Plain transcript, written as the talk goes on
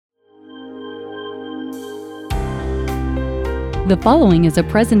The following is a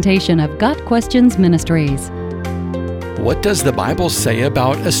presentation of Got Questions Ministries. What does the Bible say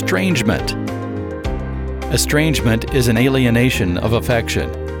about estrangement? Estrangement is an alienation of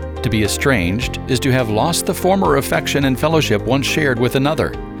affection. To be estranged is to have lost the former affection and fellowship once shared with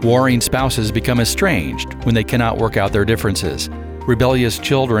another. Warring spouses become estranged when they cannot work out their differences. Rebellious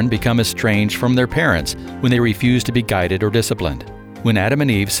children become estranged from their parents when they refuse to be guided or disciplined. When Adam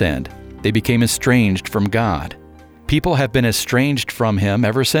and Eve sinned, they became estranged from God. People have been estranged from Him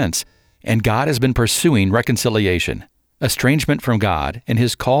ever since, and God has been pursuing reconciliation. Estrangement from God and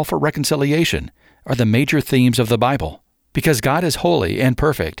His call for reconciliation are the major themes of the Bible. Because God is holy and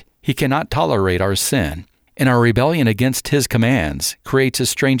perfect, He cannot tolerate our sin, and our rebellion against His commands creates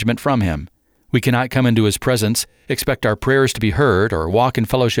estrangement from Him. We cannot come into His presence, expect our prayers to be heard, or walk in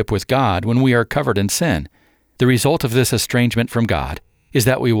fellowship with God when we are covered in sin. The result of this estrangement from God is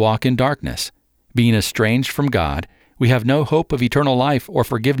that we walk in darkness. Being estranged from God, we have no hope of eternal life or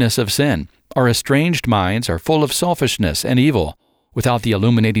forgiveness of sin. Our estranged minds are full of selfishness and evil, without the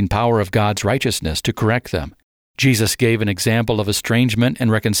illuminating power of God's righteousness to correct them. Jesus gave an example of estrangement and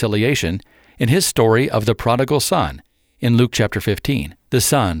reconciliation in His story of the prodigal son in Luke chapter 15. The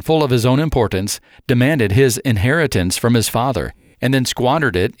son, full of his own importance, demanded his inheritance from his father and then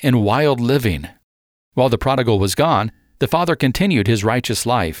squandered it in wild living. While the prodigal was gone, the father continued his righteous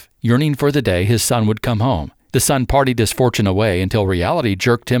life, yearning for the day his son would come home. The son partied his fortune away until reality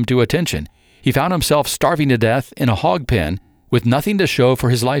jerked him to attention. He found himself starving to death in a hog pen with nothing to show for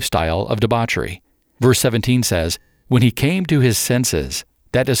his lifestyle of debauchery. Verse 17 says, "When he came to his senses,"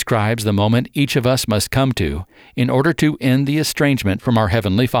 that describes the moment each of us must come to in order to end the estrangement from our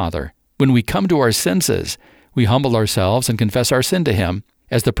Heavenly Father. When we come to our senses, we humble ourselves and confess our sin to Him,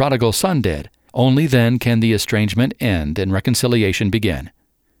 as the prodigal son did. Only then can the estrangement end and reconciliation begin.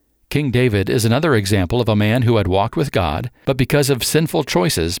 King David is another example of a man who had walked with God, but because of sinful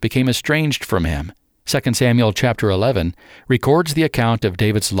choices became estranged from Him. 2 Samuel chapter 11 records the account of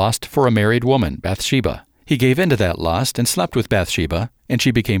David's lust for a married woman, Bathsheba. He gave in to that lust and slept with Bathsheba, and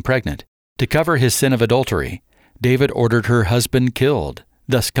she became pregnant. To cover his sin of adultery, David ordered her husband killed,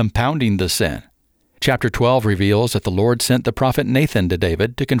 thus compounding the sin. Chapter 12 reveals that the Lord sent the prophet Nathan to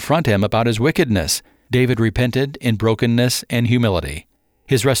David to confront him about his wickedness. David repented in brokenness and humility.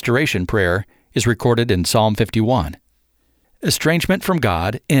 His restoration prayer is recorded in Psalm 51. Estrangement from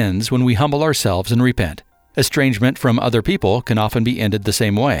God ends when we humble ourselves and repent. Estrangement from other people can often be ended the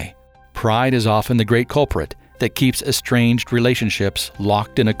same way. Pride is often the great culprit that keeps estranged relationships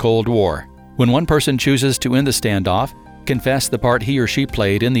locked in a cold war. When one person chooses to end the standoff, confess the part he or she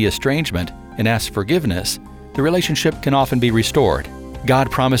played in the estrangement, and ask forgiveness, the relationship can often be restored. God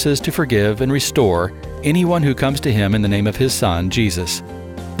promises to forgive and restore anyone who comes to Him in the name of His Son, Jesus.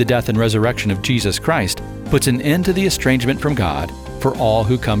 The death and resurrection of Jesus Christ puts an end to the estrangement from God for all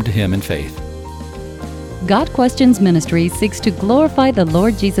who come to Him in faith. Got Questions Ministries seeks to glorify the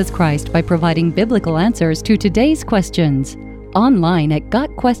Lord Jesus Christ by providing biblical answers to today's questions. Online at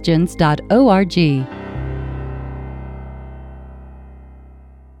gotquestions.org.